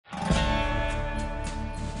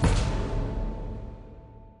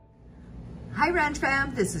Hi Ranch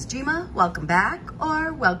Fam, this is Jima. Welcome back,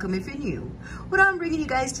 or welcome if you're new. What I'm bringing you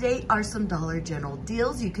guys today are some Dollar General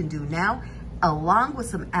deals you can do now, along with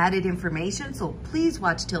some added information, so please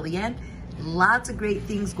watch till the end. Lots of great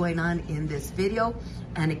things going on in this video.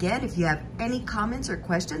 And again, if you have any comments or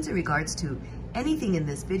questions in regards to anything in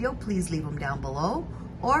this video, please leave them down below,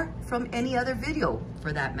 or from any other video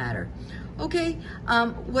for that matter. Okay,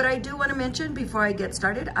 what I do want to mention before I get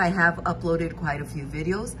started, I have uploaded quite a few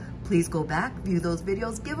videos. Please go back, view those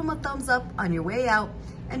videos, give them a thumbs up on your way out,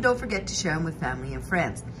 and don't forget to share them with family and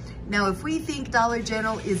friends. Now, if we think Dollar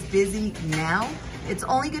General is busy now, it's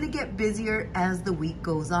only going to get busier as the week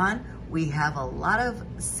goes on. We have a lot of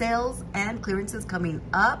sales and clearances coming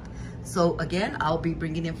up. So again, I'll be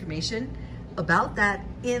bringing information about that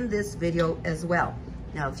in this video as well.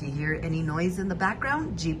 Now, if you hear any noise in the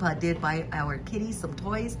background, Jeepa did buy our kitty some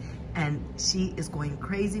toys, and she is going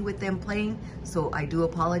crazy with them playing. So I do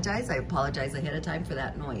apologize. I apologize ahead of time for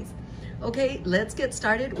that noise. Okay, let's get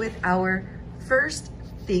started with our first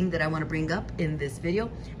thing that I want to bring up in this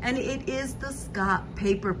video, and it is the Scott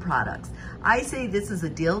paper products. I say this is a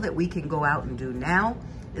deal that we can go out and do now,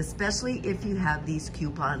 especially if you have these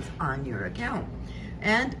coupons on your account.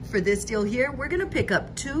 And for this deal here, we're gonna pick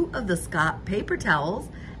up 2 of the Scott paper towels,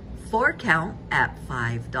 4 count at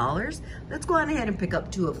 $5. Let's go on ahead and pick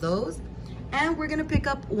up 2 of those. And we're gonna pick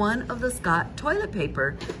up 1 of the Scott toilet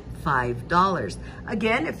paper, $5.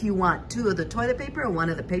 Again, if you want 2 of the toilet paper and 1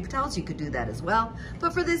 of the paper towels, you could do that as well.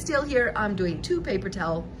 But for this deal here, I'm doing 2 paper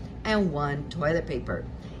towel and 1 toilet paper.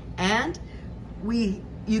 And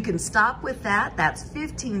you can stop with that. That's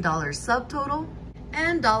 $15 subtotal.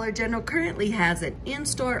 And Dollar General currently has an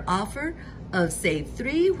in-store offer of save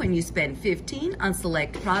 3 when you spend $15 on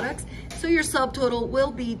select products. So your subtotal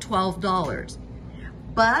will be $12.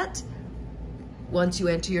 But once you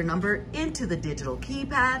enter your number into the digital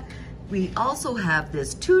keypad, we also have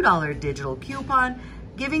this $2 digital coupon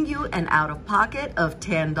giving you an out-of-pocket of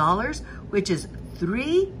 $10, which is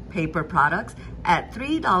 3 paper products at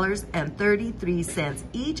 $3.33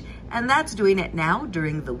 each. And that's doing it now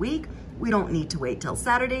during the week. We don't need to wait till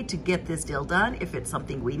Saturday to get this deal done if it's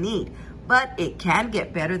something we need. But it can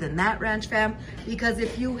get better than that, Ranch Fam, because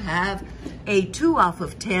if you have a 2 off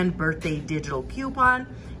of 10 birthday digital coupon,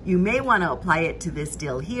 you may want to apply it to this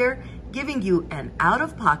deal here, giving you an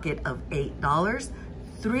out-of-pocket of $8,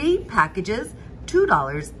 3 packages,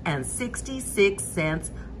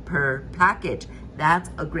 $2.66 per package.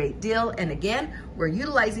 That's a great deal. And again, we're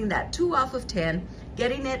utilizing that 2 off of 10,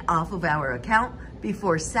 getting it off of our account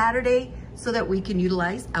before Saturday so that we can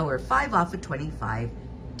utilize our 5 off of 25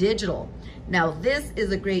 digital. Now, this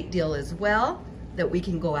is a great deal as well that we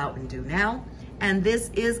can go out and do now. And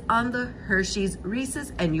this is on the Hershey's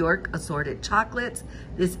Reese's and York assorted chocolates.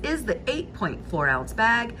 This is the 8.4 ounce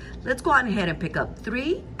bag. Let's go on ahead and pick up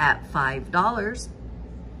 3 at $5.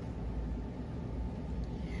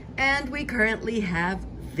 And we currently have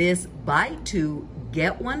this buy 2,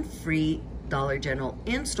 get 1 free Dollar General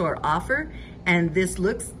in-store offer. And this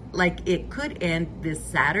looks like it could end this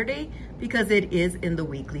Saturday because it is in the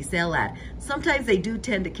weekly sale ad. Sometimes they do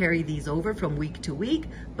tend to carry these over from week to week,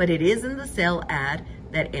 but it is in the sale ad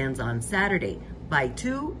that ends on Saturday. Buy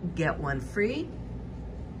 2, get 1 free.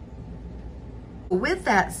 With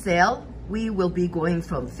that sale, we will be going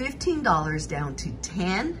from $15 down to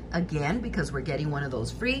 $10 again because we're getting 1 of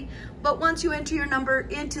those free. But once you enter your number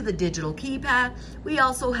into the digital keypad, we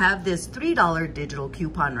also have this $3 digital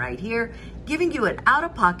coupon right here, giving you an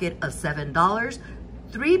out-of-pocket of $7,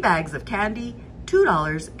 3 bags of candy,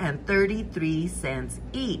 $2.33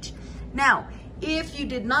 each. Now, if you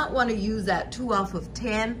did not want to use that 2 off of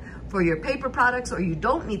 10 for your paper products, or you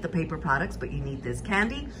don't need the paper products, but you need this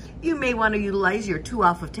candy, you may want to utilize your 2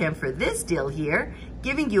 off of 10 for this deal here,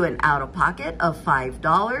 giving you an out-of-pocket of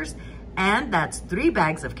 $5, and that's 3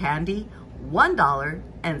 bags of candy,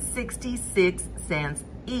 $1.66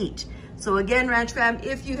 each. So again, Ranch Fam,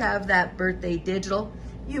 if you have that birthday digital,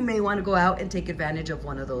 you may want to go out and take advantage of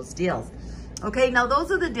 1 of those deals. Okay, now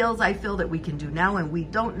those are the deals I feel that we can do now, and we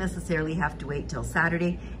don't necessarily have to wait till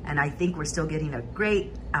Saturday. And I think we're still getting a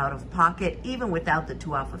great out of pocket, even without the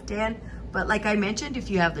 2 off of 10. But like I mentioned,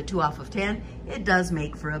 if you have the 2 off of 10, it does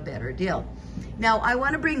make for a better deal. Now, I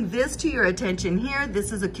want to bring this to your attention here.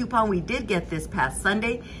 This is a coupon we did get this past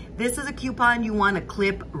Sunday. This is a coupon you want to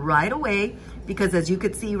clip right away, because as you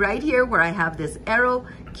can see right here where I have this arrow,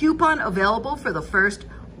 coupon available for the first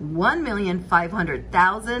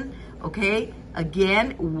 1,500,000. Okay,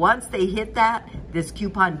 again, once they hit that, this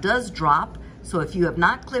coupon does drop. So if you have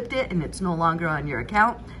not clipped it and it's no longer on your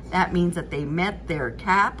account, that means that they met their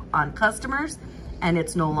cap on customers. and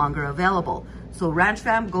it's no longer available. So Ranch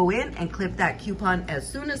Fam, go in and clip that coupon as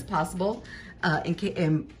soon as possible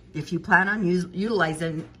if you plan on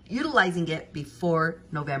utilizing it before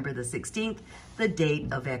November the 16th, the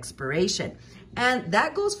date of expiration. And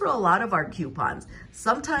that goes for a lot of our coupons.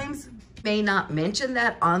 Sometimes may not mention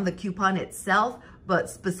that on the coupon itself, but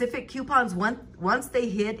specific coupons, once they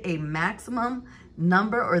hit a maximum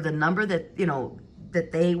number or the number that,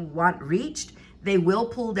 that they want reached, they will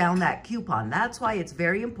pull down that coupon. That's why it's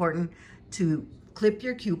very important to clip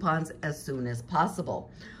your coupons as soon as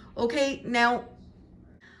possible. Okay, now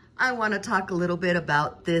I want to talk a little bit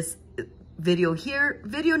about this video here,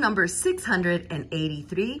 video number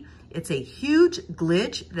 683. It's a huge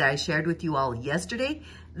glitch that I shared with you all yesterday.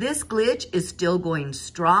 This glitch is still going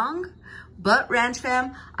strong, but Ranch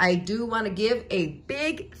Fam, I do want to give a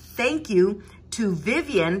big thank you to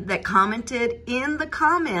Vivian that commented in the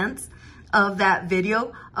comments of that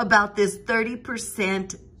video about this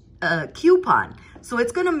 30% coupon. So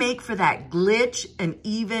it's going to make for that glitch an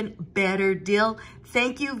even better deal.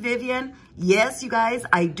 Thank you, Vivian. Yes, you guys,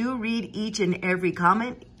 I do read each and every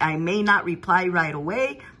comment. I may not reply right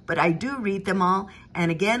away, but I do read them all.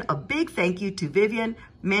 And again, a big thank you to Vivian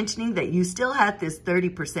mentioning that you still had this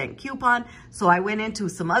 30% coupon. So I went into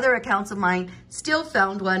some other accounts of mine, still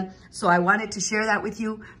found one. So I wanted to share that with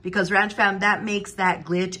you because Ranch Fam, that makes that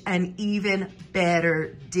glitch an even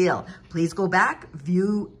better deal. Please go back,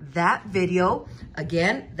 view that video.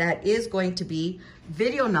 Again, that is going to be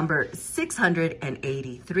video number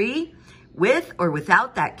 683. With or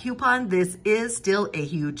without that coupon, this is still a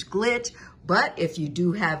huge glitch. But if you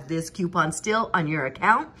do have this coupon still on your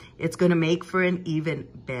account, it's going to make for an even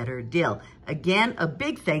better deal. Again, a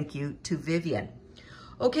big thank you to Vivian.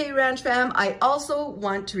 Okay, Ranch Fam, I also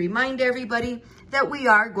want to remind everybody that we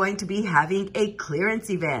are going to be having a clearance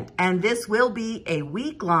event. And this will be a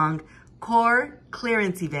week-long core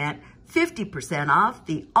clearance event, 50% off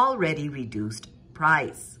the already reduced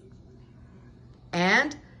price.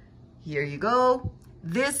 And here you go.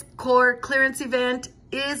 This core clearance event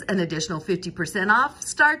is an additional 50% off,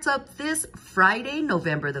 starts up this Friday,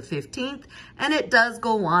 November the 15th, and it does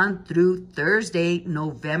go on through Thursday,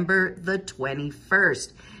 November the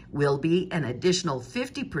 21st. Will be an additional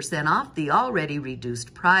 50% off the already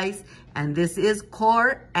reduced price, and this is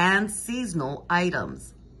core and seasonal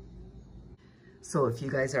items. So if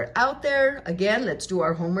you guys are out there, again, let's do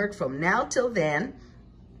our homework from now till then.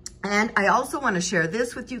 And I also want to share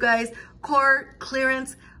this with you guys, core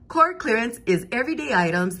clearance. Core clearance is everyday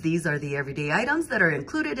items. These are the everyday items that are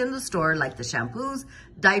included in the store, like the shampoos,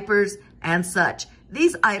 diapers, and such.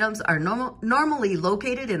 These items are normally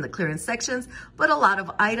located in the clearance sections, but a lot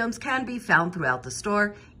of items can be found throughout the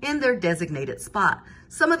store in their designated spot.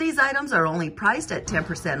 Some of these items are only priced at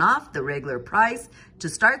 10% off the regular price to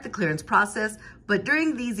start the clearance process, but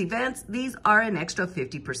during these events, these are an extra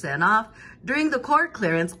 50% off. During the core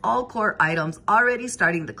clearance, all core items already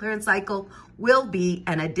starting the clearance cycle will be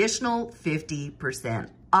an additional 50%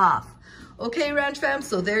 off. Okay, Ranch Fam,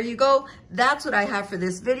 so there you go. That's what I have for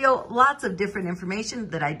this video. Lots of different information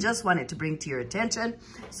that I just wanted to bring to your attention.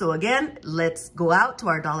 So again, let's go out to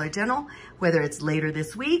our Dollar General, whether it's later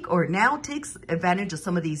this week or now, takes advantage of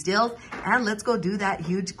some of these deals, and let's go do that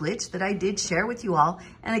huge glitch that I did share with you all.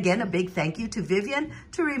 And again, a big thank you to Vivian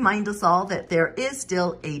to remind us all that there is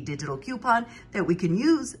still a digital coupon that we can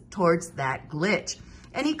use towards that glitch.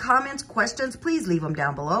 Any comments, questions, please leave them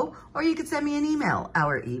down below, or you can send me an email.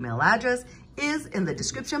 Our email address is in the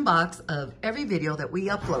description box of every video that we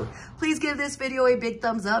upload. Please give this video a big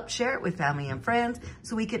thumbs up, share it with family and friends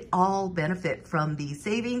so we can all benefit from these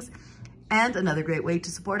savings. And another great way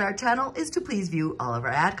to support our channel is to please view all of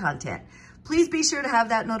our ad content. Please be sure to have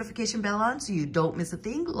that notification bell on so you don't miss a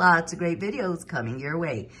thing. Lots of great videos coming your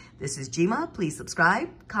way. This is Jima. Please subscribe,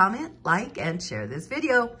 comment, like, and share this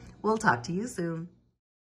video. We'll talk to you soon.